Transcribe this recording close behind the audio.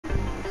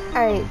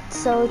Alright,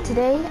 so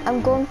today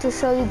I'm going to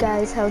show you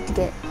guys how to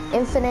get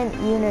infinite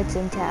units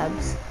and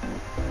tabs.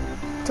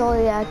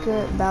 Totally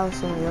accurate battle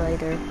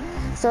simulator.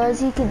 So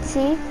as you can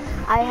see,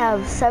 I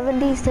have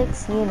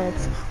 76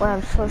 units when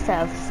I'm supposed to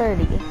have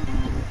 30.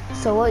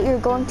 So what you're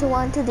going to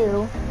want to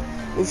do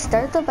is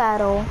start the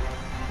battle,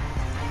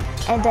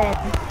 and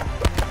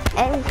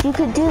you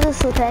could do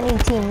this with any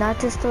team, not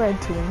just the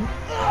red team.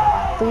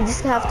 But you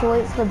just have to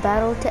wait for the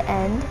battle to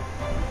end.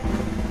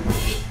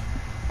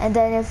 And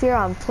then if you're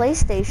on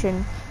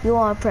PlayStation, you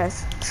want to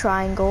press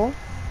triangle,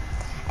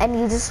 and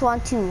you just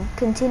want to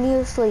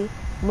continuously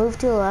move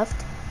to the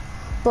left.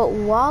 But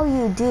while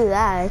you do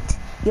that,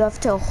 you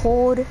have to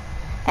hold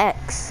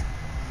X.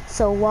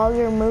 So while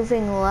you're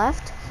moving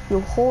left, you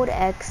hold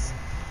X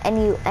and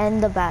you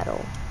end the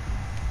battle.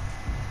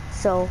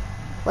 So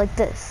like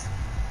this.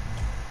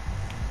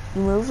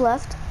 You move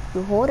left,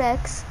 you hold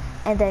X,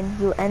 and then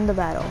you end the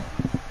battle.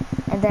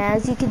 And then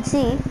as you can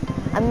see,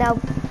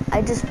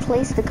 I just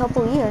placed a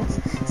couple units,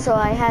 so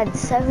I had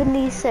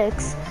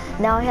 76,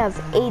 now I have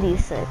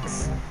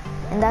 86.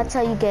 And that's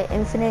how you get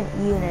infinite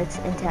units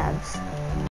and tabs.